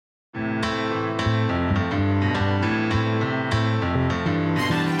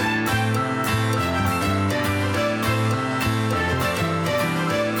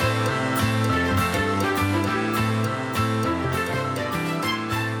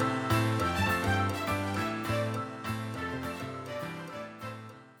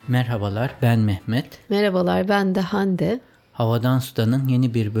Merhabalar, ben Mehmet. Merhabalar, ben de Hande. Havadan Sudan'ın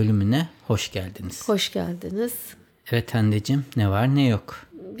yeni bir bölümüne hoş geldiniz. Hoş geldiniz. Evet Hande'cim, ne var ne yok.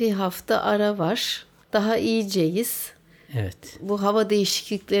 Bir hafta ara var. Daha iyiceyiz. Evet. Bu hava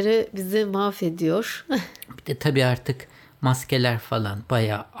değişiklikleri bizi mahvediyor. Bir de tabii artık maskeler falan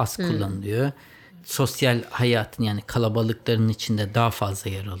bayağı az kullanılıyor. Sosyal hayatın yani kalabalıkların içinde daha fazla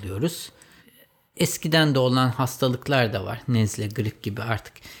yer alıyoruz. Eskiden de olan hastalıklar da var. Nezle, grip gibi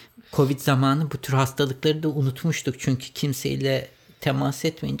artık. Covid zamanı bu tür hastalıkları da unutmuştuk. Çünkü kimseyle temas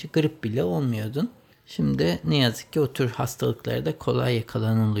etmeyince grip bile olmuyordun. Şimdi ne yazık ki o tür hastalıklara da kolay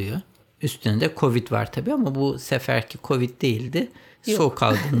yakalanılıyor. Üstüne de Covid var tabii ama bu seferki Covid değildi. Yok. Soğuk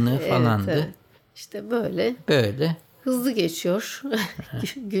algınlığı falandı. Evet. İşte böyle. Böyle. Hızlı geçiyor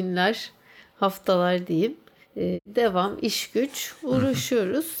günler, haftalar diyeyim. Devam, iş güç,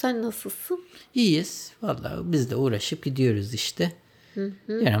 uğraşıyoruz. Sen nasılsın? İyiyiz. Vallahi biz de uğraşıp gidiyoruz işte.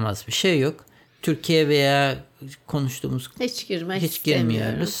 Yaramaz bir şey yok. Türkiye veya konuştuğumuz Hiç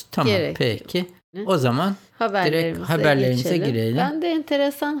girmiyoruz. Tamam peki. O zaman direkt haberlerimize geçelim. girelim. Bende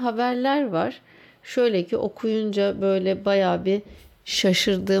enteresan haberler var. Şöyle ki okuyunca böyle bayağı bir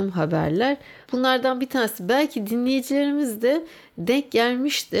şaşırdığım haberler. Bunlardan bir tanesi belki dinleyicilerimiz de denk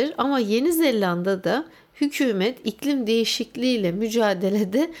gelmiştir ama Yeni Zelanda'da hükümet iklim değişikliğiyle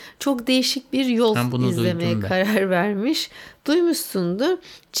mücadelede çok değişik bir yol izlemeye karar vermiş. Duymuşsundur.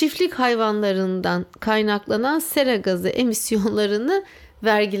 Çiftlik hayvanlarından kaynaklanan sera gazı emisyonlarını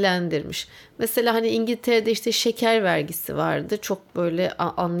vergilendirmiş. Mesela hani İngiltere'de işte şeker vergisi vardı. Çok böyle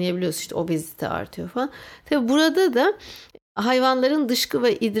anlayabiliyorsun işte obezite artıyor falan. Tabii burada da hayvanların dışkı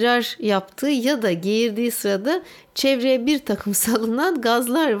ve idrar yaptığı ya da geğirdiği sırada çevreye bir takım salınan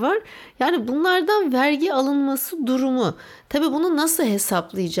gazlar var. Yani bunlardan vergi alınması durumu. Tabii bunu nasıl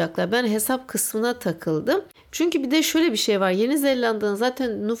hesaplayacaklar? Ben hesap kısmına takıldım. Çünkü bir de şöyle bir şey var. Yeni Zelanda'nın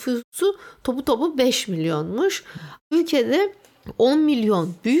zaten nüfusu topu 5 milyonmuş. Ülkede 10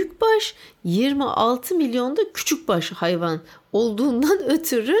 milyon büyükbaş, 26 milyon da küçükbaş hayvan olduğundan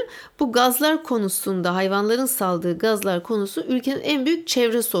ötürü bu gazlar konusunda, hayvanların saldığı gazlar konusu ülkenin en büyük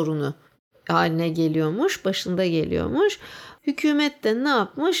çevre sorunu haline geliyormuş, başında geliyormuş. Hükümet de ne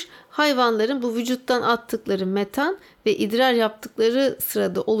yapmış? Hayvanların bu vücuttan attıkları metan ve idrar yaptıkları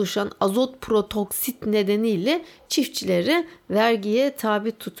sırada oluşan azot protoksit nedeniyle çiftçileri vergiye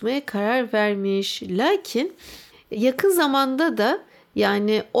tabi tutmaya karar vermiş. Lakin yakın zamanda da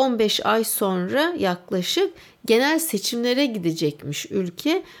yani 15 ay sonra yaklaşık genel seçimlere gidecekmiş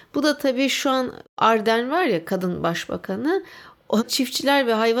ülke. Bu da tabii şu an Ardern var ya kadın başbakanı, o çiftçiler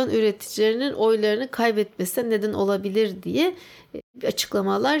ve hayvan üreticilerinin oylarını kaybetmesine neden olabilir diye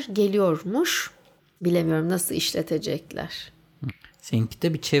açıklamalar geliyormuş. Bilemiyorum nasıl işletecekler. Seninki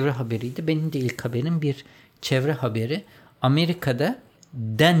de bir çevre haberiydi. Benim de ilk haberim bir çevre haberi. Amerika'da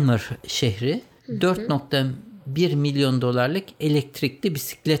Denver şehri 4.1 milyon dolarlık elektrikli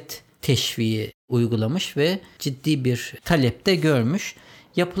bisiklet teşviği uygulamış ve ciddi bir talepte görmüş.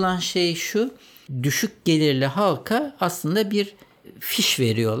 Yapılan şey şu: düşük gelirli halka aslında bir fiş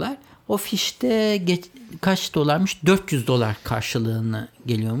veriyorlar. O fişte kaç dolarmış? 400 dolar karşılığını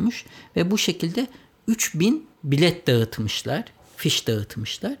geliyormuş ve bu şekilde 3000 bilet dağıtmışlar, fiş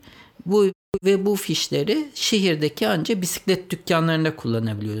dağıtmışlar. Bu fişleri şehirdeki anca bisiklet dükkanlarında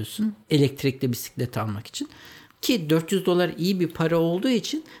kullanabiliyorsun. Elektrikli bisiklet almak için. Ki 400 dolar iyi bir para olduğu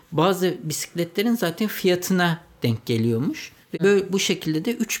için bazı bisikletlerin zaten fiyatına denk geliyormuş. Ve bu şekilde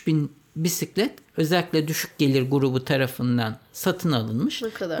de 3000 bisiklet özellikle düşük gelir grubu tarafından satın alınmış.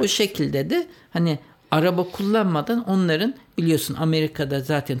 Bu şekilde de hani araba kullanmadan onların, biliyorsun Amerika'da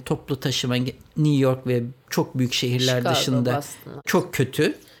zaten toplu taşıma New York ve çok büyük şehirler Chicago, dışında Boston çok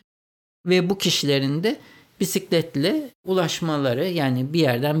kötü. Ve bu kişilerin de bisikletle ulaşmaları, yani bir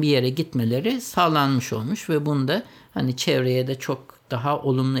yerden bir yere gitmeleri sağlanmış olmuş ve bunda hani çevreye de çok daha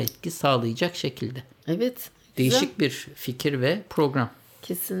olumlu etki sağlayacak şekilde. Evet. Değişik bir fikir ve program.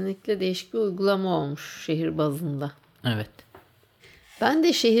 Kesinlikle değişik bir uygulama olmuş şehir bazında. Evet. Ben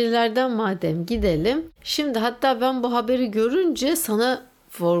de şehirlerden madem gidelim. Şimdi hatta ben bu haberi görünce sana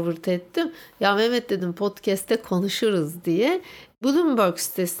forward ettim. Ya Mehmet dedim podcast'te konuşuruz diye. Bloomberg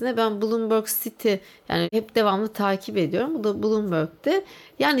sitesine, ben Bloomberg City yani hep devamlı takip ediyorum. Bu da Bloomberg'te.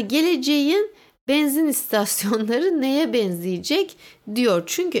 Yani geleceğin benzin istasyonları neye benzeyecek diyor.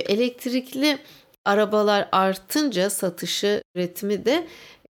 Çünkü elektrikli arabalar artınca satışı, üretimi de,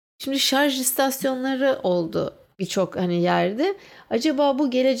 şimdi şarj istasyonları oldu birçok hani yerde. Acaba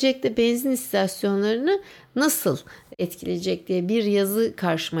bu gelecekte benzin istasyonlarını nasıl etkileyecek diye bir yazı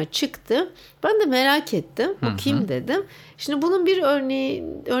karşıma çıktı. Ben de merak ettim. Okuyayım dedim. Şimdi bunun bir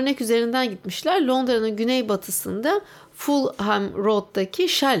örnek üzerinden gitmişler. Londra'nın güneybatısında Fulham Road'daki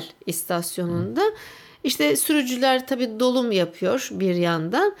Shell istasyonunda işte sürücüler tabii dolum yapıyor bir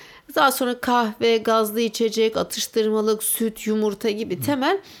yandan. Daha sonra kahve, gazlı içecek, atıştırmalık, süt, yumurta gibi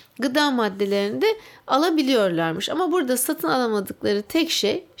temel gıda maddelerini de alabiliyorlarmış. Ama burada satın alamadıkları tek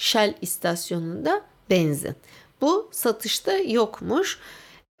şey Shell istasyonunda benzin. Bu satışta yokmuş.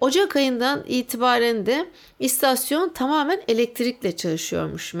 Ocak ayından itibaren de istasyon tamamen elektrikle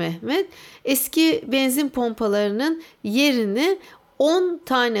çalışıyormuş Mehmet. Eski benzin pompalarının yerini 10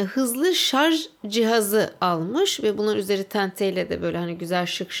 tane hızlı şarj cihazı almış ve bunun üzeri tenteyle de böyle hani güzel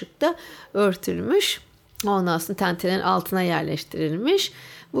şık şık da örtülmüş. Ondan sonra tentelerin altına yerleştirilmiş.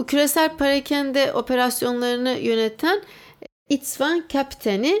 Bu küresel perakende operasyonlarını yöneten İtzvan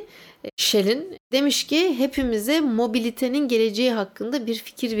kapiteni Shell'in demiş ki hepimize mobilitenin geleceği hakkında bir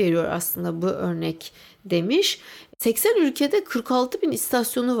fikir veriyor aslında bu örnek demiş. 80 ülkede 46 bin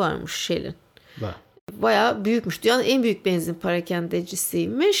istasyonu varmış Shell'in. Bayağı büyükmüş. Dünyanın en büyük benzin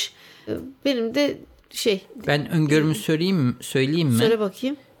parakendecisiymiş. Benim de Ben öngörümü söyleyeyim mi? Söyle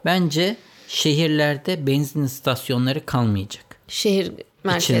bakayım. Bence şehirlerde benzin istasyonları kalmayacak. Şehir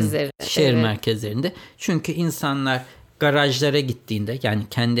merkezleri. Şehir merkezlerinde. Çünkü insanlar garajlara gittiğinde, yani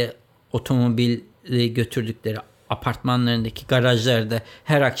kendi otomobili götürdükleri apartmanlarındaki garajlarda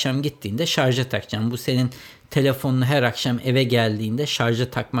her akşam gittiğinde şarja takacağım. Bu senin telefonunu her akşam eve geldiğinde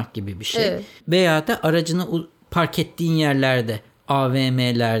şarja takmak gibi bir şey. Evet. Veya da aracını park ettiğin yerlerde,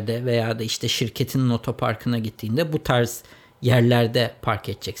 AVM'lerde veya da işte şirketinin otoparkına gittiğinde bu tarz yerlerde park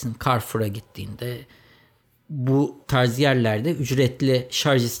edeceksin. Carrefour'a gittiğinde bu tarz yerlerde ücretli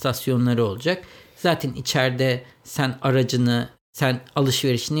şarj istasyonları olacak. Zaten içeride sen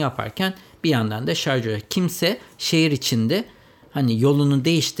alışverişini yaparken bir yandan da şarj oluyor. Kimse şehir içinde hani yolunu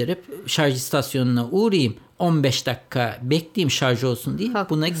değiştirip şarj istasyonuna uğrayayım 15 dakika bekleyeyim şarj olsun diye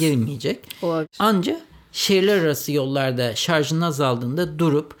buna girmeyecek. Ancak şehirler arası yollarda şarjın azaldığında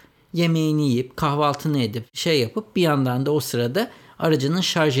durup yemeğini yiyip kahvaltını edip yapıp bir yandan da o sırada aracının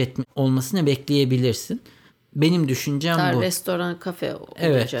şarj olmasını bekleyebilirsin. Benim düşüncem bu. Restoran, kafe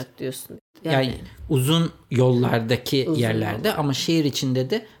olacak diyorsun. Yani uzun yollardaki yerlerde ama şehir içinde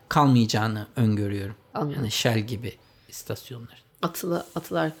de kalmayacağını öngörüyorum. Anladım. Yani Shell gibi istasyonlar.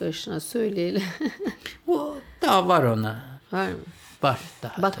 Atılı arkadaşına söyleyelim. O daha var ona. Var mı? Var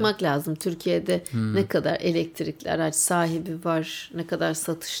daha. Bakmak lazım Türkiye'de ne kadar elektrikli araç sahibi var, ne kadar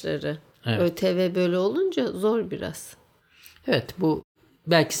satışları. Evet. ÖTV böyle olunca zor biraz. Evet, bu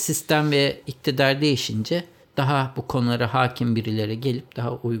belki sistem ve iktidar değişince daha bu konulara hakim birileri gelip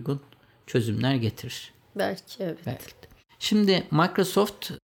daha uygun çözümler getirir. Belki evet. Belki de. Şimdi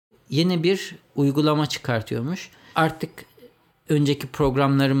Microsoft yeni bir uygulama çıkartıyormuş. Artık önceki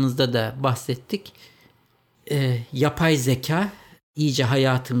programlarımızda da bahsettik. Yapay zeka iyice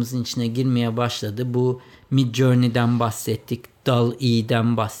hayatımızın içine girmeye başladı. Bu Midjourney'den bahsettik.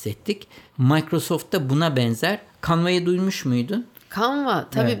 DALL-E'den bahsettik. Microsoft da buna benzer. Canva'yı duymuş muydun? Canva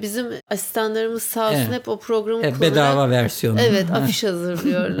tabii bizim asistanlarımız sağ olsun hep o programı kullanarak bedava versiyonu. Evet, afiş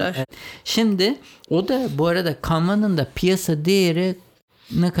hazırlıyorlar. Şimdi o da bu arada Canva'nın da piyasa değeri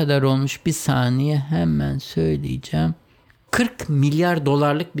ne kadar olmuş, bir saniye hemen söyleyeceğim. 40 milyar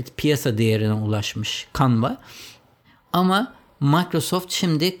dolarlık bir piyasa değerine ulaşmış Canva. Ama Microsoft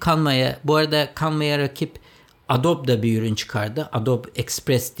şimdi Canva'ya rakip Adobe da bir ürün çıkardı. Adobe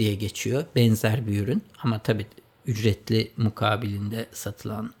Express diye geçiyor. Benzer bir ürün ama tabii ücretli mukabilinde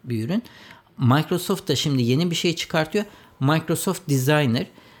satılan bir ürün. Microsoft da şimdi yeni bir şey çıkartıyor. Microsoft Designer.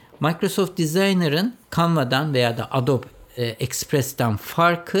 Microsoft Designer'ın Canva'dan veya da Adobe Express'ten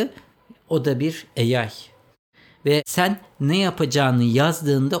farkı, o da bir AI. Ve sen ne yapacağını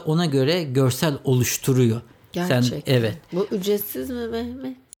yazdığında ona göre görsel oluşturuyor. Gerçekten. Evet. Bu ücretsiz mi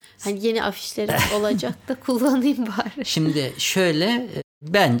Mehmet? Hani yeni afişlerim olacak da kullanayım bari. Şimdi şöyle,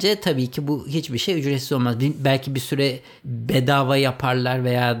 bence tabii ki bu hiçbir şey ücretsiz olmaz. Belki bir süre bedava yaparlar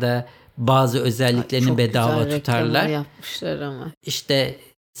veya da bazı özelliklerini çok bedava tutarlar. Çok yapmışlar ama. İşte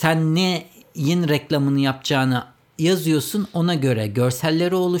sen neyin reklamını yapacağını yazıyorsun, ona göre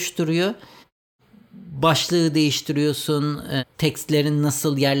görselleri oluşturuyor. Başlığı değiştiriyorsun, tekstlerin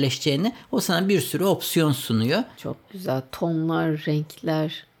nasıl yerleşeceğini, o sana bir sürü opsiyon sunuyor. Çok güzel tonlar,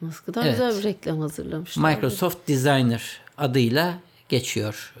 renkler, nasıl kadar güzel bir reklam hazırlamışlar. Microsoft Designer adıyla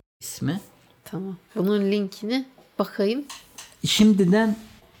geçiyor ismi. Tamam. Bunun linkini bakayım. Şimdiden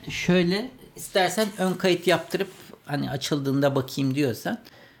şöyle, istersen ön kayıt yaptırıp hani açıldığında bakayım diyorsan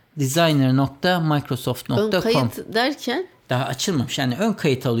designer.microsoft.com. Ön kayıt derken? Daha açılmamış. Yani ön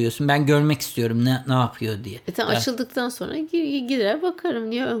kayıt alıyorsun. Ben görmek istiyorum ne yapıyor diye. Açıldıktan sonra gider bakarım.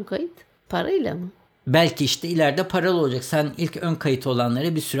 Niye ön kayıt? Parayla mı? Belki işte ileride paralı olacak. Sen ilk ön kayıt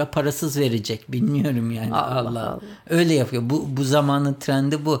olanlara bir süre parasız verecek. Bilmiyorum yani. Allah. Öyle yapıyor. Bu zamanın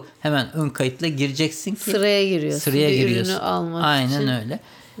trendi bu. Hemen ön kayıtla gireceksin ki. Sıraya giriyorsun. Ürünü almak Aynen için. öyle.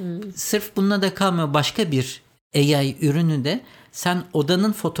 Sırf bununla da kalmıyor. Başka bir AI ürünü de sen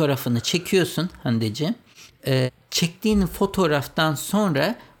odanın fotoğrafını çekiyorsun Handeciğim. Çektiğin fotoğraftan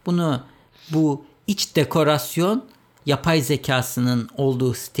sonra bu iç dekorasyon yapay zekasının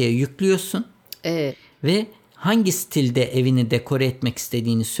olduğu siteye yüklüyorsun. Evet. Ve hangi stilde evini dekore etmek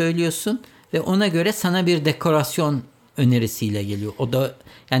istediğini söylüyorsun ve ona göre sana bir dekorasyon önerisiyle geliyor. O da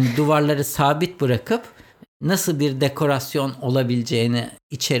yani duvarları sabit bırakıp nasıl bir dekorasyon olabileceğini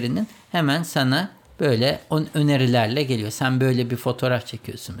içerinin hemen sana böyle önerilerle geliyor. Sen böyle bir fotoğraf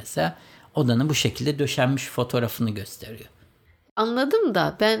çekiyorsun mesela. Odanın bu şekilde döşenmiş fotoğrafını gösteriyor. Anladım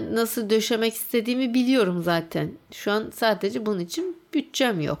da ben nasıl döşemek istediğimi biliyorum zaten. Şu an sadece bunun için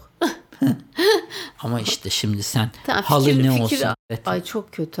bütçem yok. Ama işte şimdi sen tamam, halı ne olsun? Evet. Ay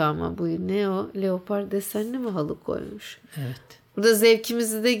çok kötü ama bu ne o? Leopar desenli mi halı koymuş? Evet. Burada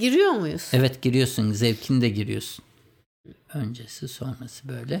zevkimizi de giriyor muyuz? Evet giriyorsun. Zevkini de giriyorsun. Öncesi sonrası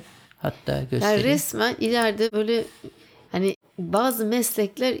böyle. Hatta göstereyim. Yani resmen ileride böyle hani bazı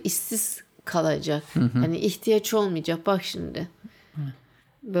meslekler işsiz kalacak. Hani ihtiyaç olmayacak. Bak şimdi.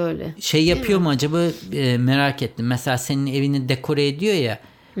 Böyle. Şey yapıyor mu acaba merak ettim. Mesela senin evini dekore ediyor ya.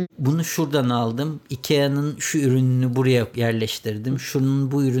 Bunu şuradan aldım. IKEA'nın şu ürününü buraya yerleştirdim.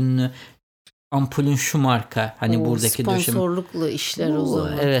 Şunun bu ürününü ampulün şu marka. Hani buradaki sponsorluklu işler o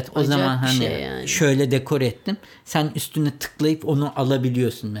zaman. Evet o acayip zaman hani yani. şöyle dekore ettim. Sen üstüne tıklayıp onu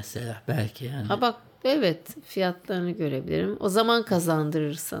alabiliyorsun mesela belki yani. Ha bak evet fiyatlarını görebilirim. O zaman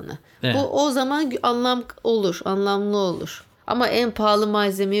kazandırır sana. Evet. O zaman anlamlı olur. Ama en pahalı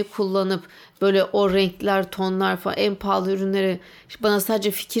malzemeyi kullanıp böyle o renkler, tonlar falan en pahalı ürünleri bana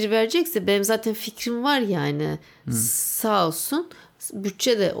sadece fikir verecekse benim zaten fikrim var yani. Sağ olsun.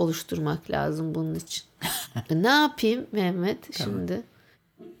 Bütçe de oluşturmak lazım bunun için. Ne yapayım Mehmet şimdi?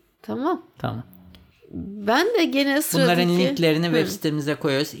 Tamam. Ben de gene sıradaki... Bunların linklerini web sitemize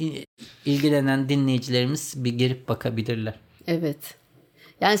koyuyoruz. İlgilenen dinleyicilerimiz bir girip bakabilirler. Evet.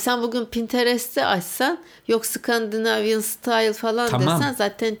 Yani sen bugün Pinterest'i açsan yok Scandinavian Style falan desen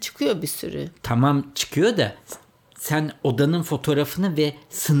zaten çıkıyor bir sürü. Tamam çıkıyor da sen odanın fotoğrafını ve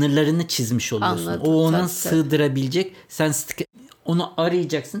sınırlarını çizmiş oluyorsun. Anladım, o ona sığdırabilecek. Sen onu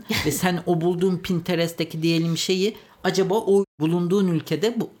arayacaksın ve sen o bulduğun Pinterest'teki diyelim şeyi acaba o bulunduğun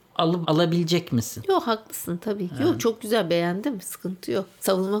ülkede alabilecek misin? Yok haklısın tabii ki. Yok çok güzel beğendim. Sıkıntı yok.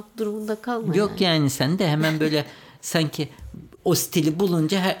 Savunmak durumunda kalma. Yok yani sen de hemen böyle sanki o stili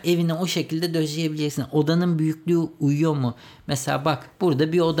bulunca her evine o şekilde döşeyebileceksin. Odanın büyüklüğü uyuyor mu? Mesela bak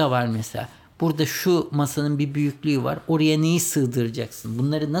burada bir oda var mesela. Burada şu masanın bir büyüklüğü var. Oraya neyi sığdıracaksın?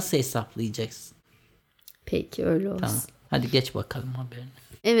 Bunları nasıl hesaplayacaksın? Peki öyle olsun. Tamam. Hadi geç bakalım haberini.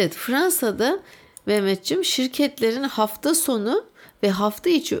 Evet Fransa'da Mehmetciğim şirketlerin hafta sonu ve hafta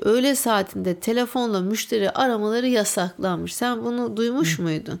içi öğle saatinde telefonla müşteri aramaları yasaklanmış. Sen bunu duymuş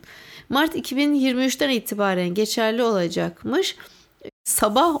muydun? Mart 2023'ten itibaren geçerli olacakmış.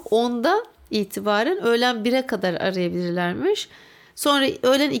 Sabah 10'da itibaren öğlen 1'e kadar arayabilirlermiş. Sonra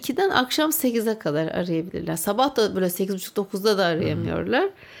öğlen 2'den akşam 8'e kadar arayabilirler. Sabah da böyle 8.30-9'da da arayamıyorlar.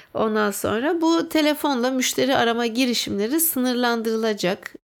 Ondan sonra bu telefonla müşteri arama girişimleri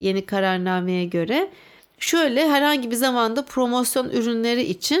sınırlandırılacak yeni kararnameye göre. Şöyle herhangi bir zamanda promosyon ürünleri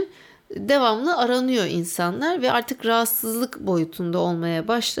için devamlı aranıyor insanlar ve artık rahatsızlık boyutunda olmaya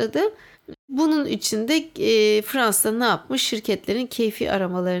başladı. Bunun için de Fransa ne yapmış? Şirketlerin keyfi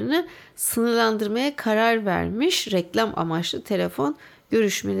aramalarını sınırlandırmaya karar vermiş reklam amaçlı telefon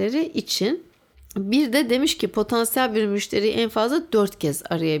görüşmeleri için. Bir de demiş ki potansiyel bir müşteriyi en fazla 4 kez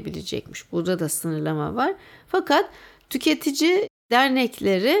arayabilecekmiş. Burada da sınırlama var. Fakat tüketici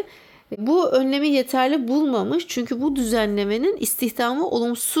dernekleri bu önlemi yeterli bulmamış çünkü bu düzenlemenin istihdamı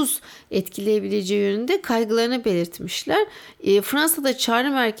olumsuz etkileyebileceği yönünde kaygılarını belirtmişler. Fransa'da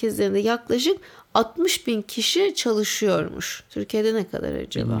çağrı merkezlerinde yaklaşık 60.000 kişi çalışıyormuş. Türkiye'de ne kadar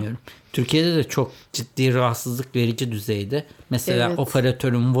acaba? Bilmiyorum. Türkiye'de de çok ciddi rahatsızlık verici düzeyde. Mesela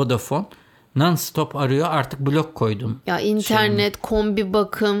operatörüm Vodafone non-stop arıyor artık blok koydum. Ya internet, kombi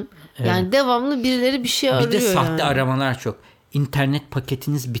bakım yani devamlı birileri bir şey arıyor. Bir de sahte yani. aramalar çok. İnternet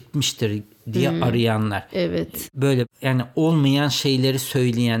paketiniz bitmiştir diye arayanlar. Evet. Böyle yani olmayan şeyleri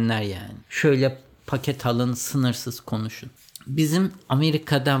söyleyenler yani. Şöyle paket alın sınırsız konuşun. Bizim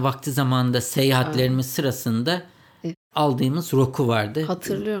Amerika'dan vakti zamanında seyahatlerimiz sırasında aldığımız Roku vardı.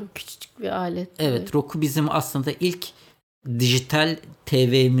 Hatırlıyorum küçücük bir alet. Evet Roku bizim aslında ilk dijital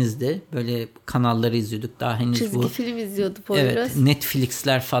TV'mizde böyle kanalları izliyorduk. Daha henüz çizgi film izliyorduk Poyraz. Evet,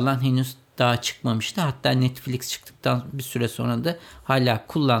 Netflix'ler falan henüz daha çıkmamıştı. Hatta Netflix çıktıktan bir süre sonra da hala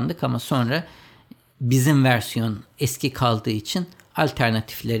kullandık ama sonra bizim versiyon eski kaldığı için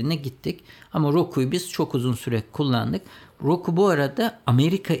alternatiflerine gittik. Ama Roku'yu biz çok uzun süre kullandık. Roku bu arada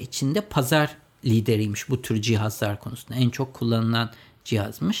Amerika içinde pazar lideriymiş bu tür cihazlar konusunda. En çok kullanılan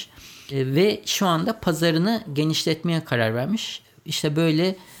cihazmış. Ve şu anda pazarını genişletmeye karar vermiş. İşte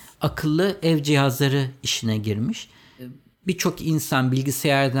böyle akıllı ev cihazları işine girmiş. Birçok insan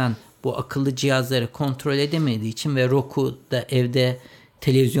bilgisayardan bu akıllı cihazları kontrol edemediği için ve Roku da evde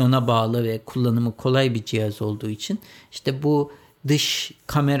televizyona bağlı ve kullanımı kolay bir cihaz olduğu için işte bu dış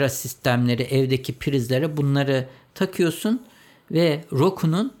kamera sistemleri, evdeki prizlere bunları takıyorsun ve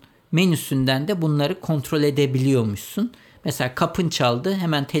Roku'nun menüsünden de bunları kontrol edebiliyormuşsun. Mesela kapın çaldı,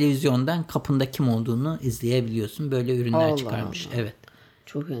 hemen televizyondan kapında kim olduğunu izleyebiliyorsun. Böyle ürünler Allah çıkarmış. Allah. Evet.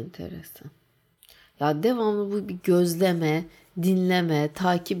 Çok enteresan. Ya devamlı bu bir gözleme, dinleme,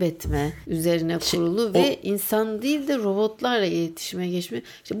 takip etme üzerine kurulu ve insan değil de robotlarla iletişime geçme.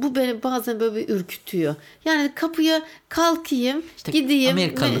 İşte bu beni bazen böyle bir ürkütüyor. Yani kapıya kalkayım, İşte gideyim.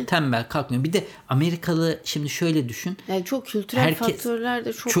 Amerikalı tembel kalkmıyor. Bir de Amerikalı şimdi şöyle düşün. Yani çok kültürel faktörler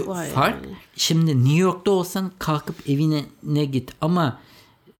de çok var fark. yani. Şimdi New York'ta olsan kalkıp evine git ama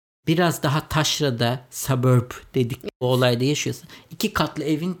biraz daha taşrada suburb dedik o olayda yaşıyorsun. 2 katlı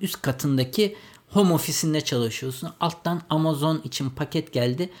evin üst katındaki home ofisinde çalışıyorsun. Alttan Amazon için paket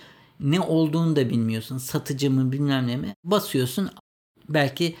geldi. Ne olduğunu da bilmiyorsun. Satıcı mı bilmem ne mi. Basıyorsun.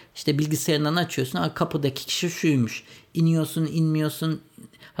 Belki işte bilgisayarından açıyorsun. Kapıdaki kişi şuymuş. İniyorsun, inmiyorsun.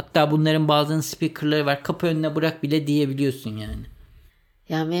 Hatta bunların bazen speakerları var. Kapı önüne bırak bile diyebiliyorsun yani.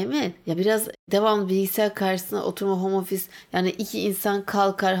 Ya Mehmet, ya biraz devamlı bilgisayar karşısına oturma, home office, yani 2 insan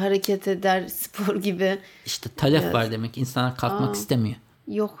kalkar, hareket eder, spor gibi. İşte talep var demek. İnsanlar kalkmak istemiyor.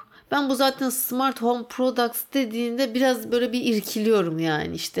 Yok. Ben bu zaten smart home products dediğinde biraz böyle bir irkiliyorum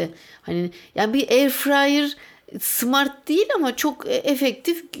yani işte. Hani yani bir air fryer smart değil ama çok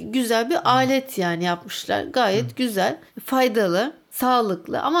efektif, güzel bir alet yani yapmışlar. Gayet güzel, faydalı,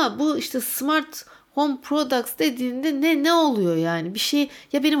 sağlıklı ama bu işte smart home products dediğinde ne oluyor yani? Bir şey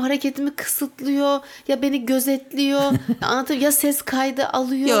ya benim hareketimi kısıtlıyor ya beni gözetliyor. Anlatayım, ya ses kaydı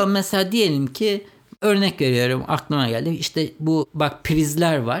alıyor. Ya mesela diyelim ki örnek veriyorum, aklıma geldi. İşte bu bak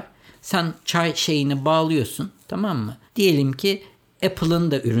prizler var. Sen çay şeyini bağlıyorsun, tamam mı? Diyelim ki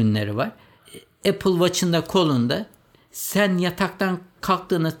Apple'ın da ürünleri var. Apple Watch'ın da kolunda. Sen yataktan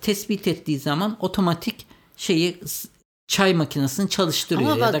kalktığını tespit ettiği zaman otomatik çay makinesini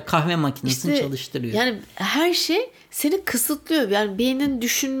çalıştırıyor ya da kahve makinesini çalıştırıyor. Yani her şey seni kısıtlıyor. Yani beynin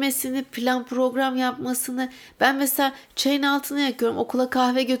düşünmesini, plan program yapmasını. Ben mesela çayın altına yakıyorum. Okula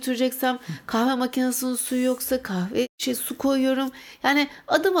kahve götüreceksem kahve makinesinin suyu yoksa su koyuyorum. Yani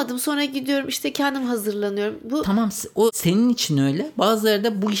adım adım sonra gidiyorum, işte kendim hazırlanıyorum. Tamam, o senin için öyle. Bazıları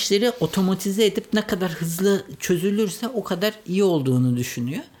da bu işleri otomatize edip ne kadar hızlı çözülürse o kadar iyi olduğunu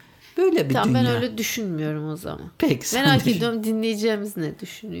düşünüyor. Böyle bir dünya. Ben öyle düşünmüyorum o zaman. Peki, merak ediyorum dinleyeceğimiz ne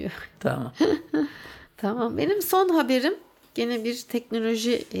düşünüyor. Tamam. Tamam. Benim son haberim gene bir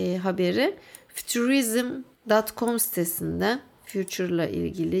teknoloji haberi. Futurism.com sitesinden, future'la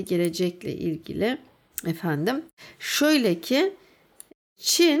ilgili, gelecekle ilgili efendim. Şöyle ki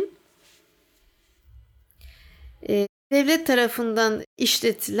Çin devlet tarafından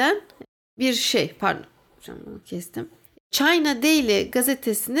işletilen bir şey, pardon bunu kestim. China Daily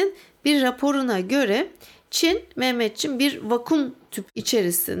gazetesinin bir raporuna göre Çin, Mehmetçiğim, bir vakum tüp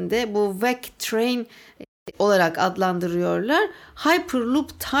içerisinde, bu vac train olarak adlandırıyorlar,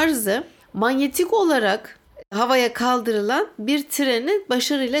 Hyperloop tarzı manyetik olarak havaya kaldırılan bir treni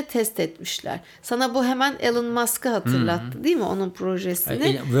başarıyla test etmişler. Sana bu hemen Elon Musk'ı hatırlattı değil mi, onun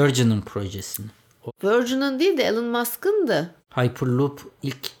projesini? Virgin'in projesini. Virgin'in değil de Elon Musk'ın da. Hyperloop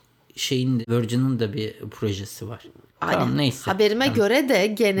ilk Virgin'in de bir projesi var. Tamam, neyse. Haberime göre de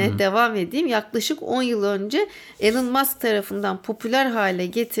gene devam edeyim. Yaklaşık 10 yıl önce Elon Musk tarafından popüler hale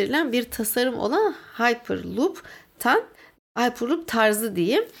getirilen bir tasarım olan Hyperloop tarzı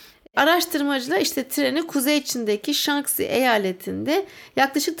diyeyim. Araştırmacılar işte treni Kuzey Çin'deki Shaanxi eyaletinde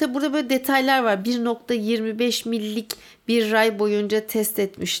yaklaşık, tabi burada böyle detaylar var, 1.25 millik bir ray boyunca test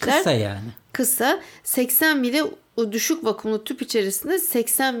etmişler. Kısa yani. Kısa. 80 mile, düşük vakumlu tüp içerisinde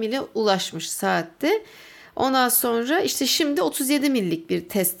 80 mile ulaşmış saatte. Ondan sonra işte şimdi 37 millik bir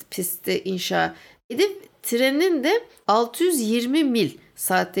test pisti inşa edip trenin de 620 mil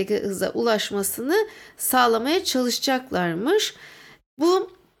saatteki hıza ulaşmasını sağlamaya çalışacaklarmış.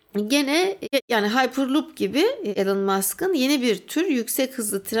 Bu gene yani Hyperloop gibi Elon Musk'ın yeni bir tür yüksek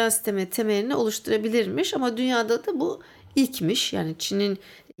hızlı tren sistemi temelini oluşturabilirmiş ama dünyada da bu İlkmiş yani Çin'in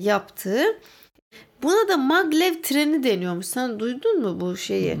yaptığı. Buna da maglev treni deniyormuş. Sen duydun mu bu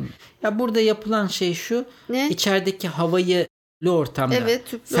şeyi? Ya burada yapılan şey şu. Ne? İçerideki havayı ortamda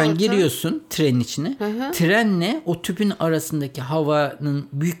tüplü sen ortam. giriyorsun trenin içine. Hı. Trenle o tüpün arasındaki havanın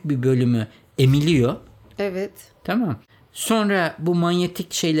büyük bir bölümü emiliyor. Evet. Tamam. Sonra bu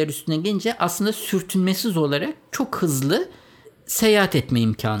manyetik şeyler üstüne gelince aslında sürtünmesiz olarak çok hızlı seyahat etme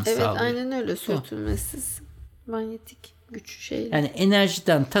imkanı sağlıyor. Evet aynen öyle, sürtünmesiz manyetik güç şeyler. Yani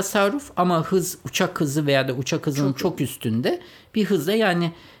enerjiden tasarruf ama uçak hızı veya da uçak hızının çok üstünde bir hızla,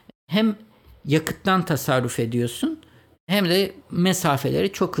 yani hem yakıttan tasarruf ediyorsun hem de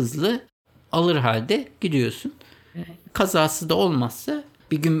mesafeleri çok hızlı alır halde gidiyorsun. Kazası da olmazsa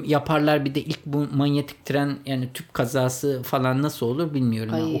bir gün yaparlar, bir de ilk bu manyetik tren yani tüp kazası falan nasıl olur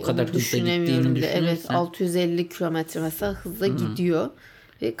bilmiyorum. Ay, o kadar hızlı gittiğini düşünürsen. Evet 650 kilometre mesela hızla gidiyor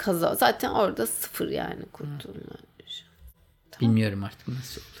ve kaza zaten orada sıfır yani kurtulma. Bilmiyorum artık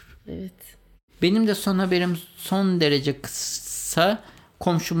nasıl olur. Evet. Benim de son haberim son derece kısa.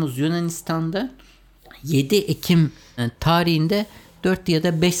 Komşumuz Yunanistan'da 7 Ekim tarihinde 4 ya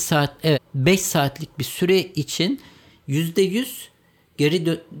da 5 saatlik bir süre için %100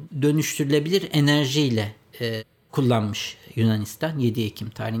 geri dönüştürülebilir enerjiyle kullanmış Yunanistan 7 Ekim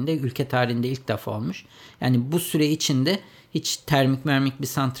tarihinde. Ülke tarihinde ilk defa olmuş. Yani bu süre içinde hiç termik bir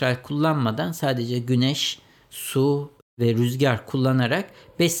santral kullanmadan sadece güneş, su ve rüzgar kullanarak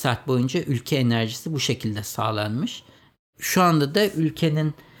 5 saat boyunca ülke enerjisi bu şekilde sağlanmış. Şu anda da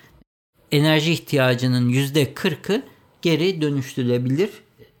ülkenin enerji ihtiyacının %40'ı geri dönüştürülebilir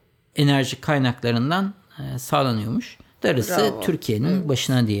enerji kaynaklarından sağlanıyormuş. Darısı Türkiye'nin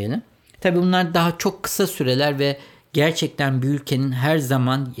başına diyelim. Tabii bunlar daha çok kısa süreler ve gerçekten bir ülkenin her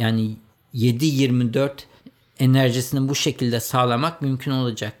zaman yani 7/24 enerjisini bu şekilde sağlamak mümkün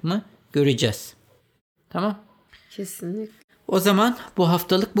olacak mı? Göreceğiz. Tamam. Kesinlikle. O zaman bu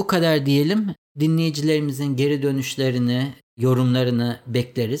haftalık bu kadar diyelim. Dinleyicilerimizin geri dönüşlerini, yorumlarını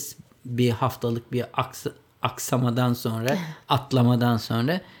bekleriz. Bir haftalık bir aksamadan sonra, atlamadan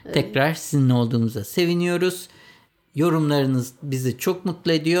sonra tekrar sizinle olduğumuza seviniyoruz. Yorumlarınız bizi çok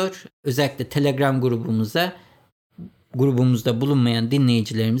mutlu ediyor. Özellikle Telegram grubumuzda bulunmayan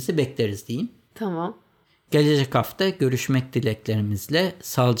dinleyicilerimizi bekleriz diyeyim. Tamam. Gelecek hafta görüşmek dileklerimizle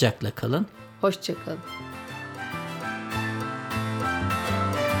sağlıcakla kalın. Hoşça kalın.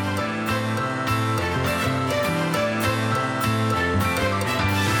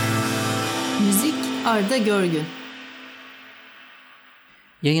 Müzik Arda Görgün.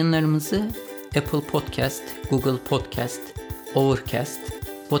 Yayınlarımızı Apple Podcast, Google Podcast, Overcast,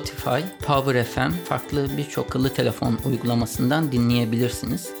 Spotify, Power FM farklı birçok akıllı telefon uygulamasından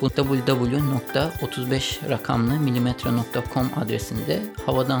dinleyebilirsiniz. Bu www.35rakamlı-mm.com adresinde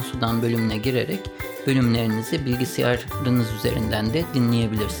Havadan Sudan bölümüne girerek bölümlerinizi bilgisayarınız üzerinden de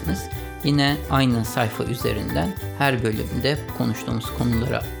dinleyebilirsiniz. Yine aynı sayfa üzerinden her bölümde konuştuğumuz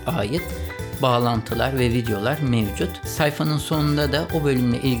konulara ait bağlantılar ve videolar mevcut. Sayfanın sonunda da o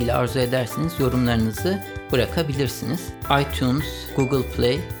bölümle ilgili arzu ederseniz yorumlarınızı bırakabilirsiniz. iTunes, Google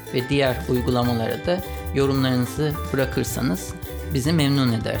Play ve diğer uygulamalara da yorumlarınızı bırakırsanız bizi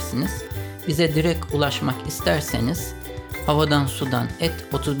memnun edersiniz. Bize direkt ulaşmak isterseniz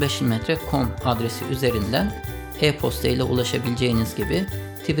havadansudan@35mm.com adresi üzerinden e-posta ile ulaşabileceğiniz gibi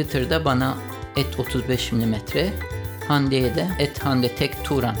Twitter'da bana @35mm, Hande'ye de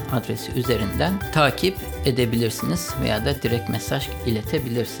 @handetekturan adresi üzerinden takip edebilirsiniz veya da direkt mesaj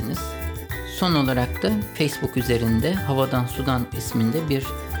iletebilirsiniz. Son olarak da Facebook üzerinde Havadan Sudan isminde bir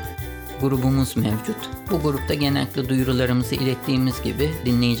grubumuz mevcut. Bu grupta genellikle duyurularımızı ilettiğimiz gibi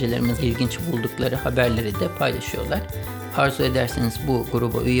dinleyicilerimiz ilginç buldukları haberleri de paylaşıyorlar. Arzu ederseniz bu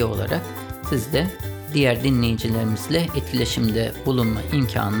gruba üye olarak siz de diğer dinleyicilerimizle etkileşimde bulunma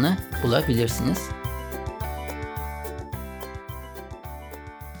imkanını bulabilirsiniz.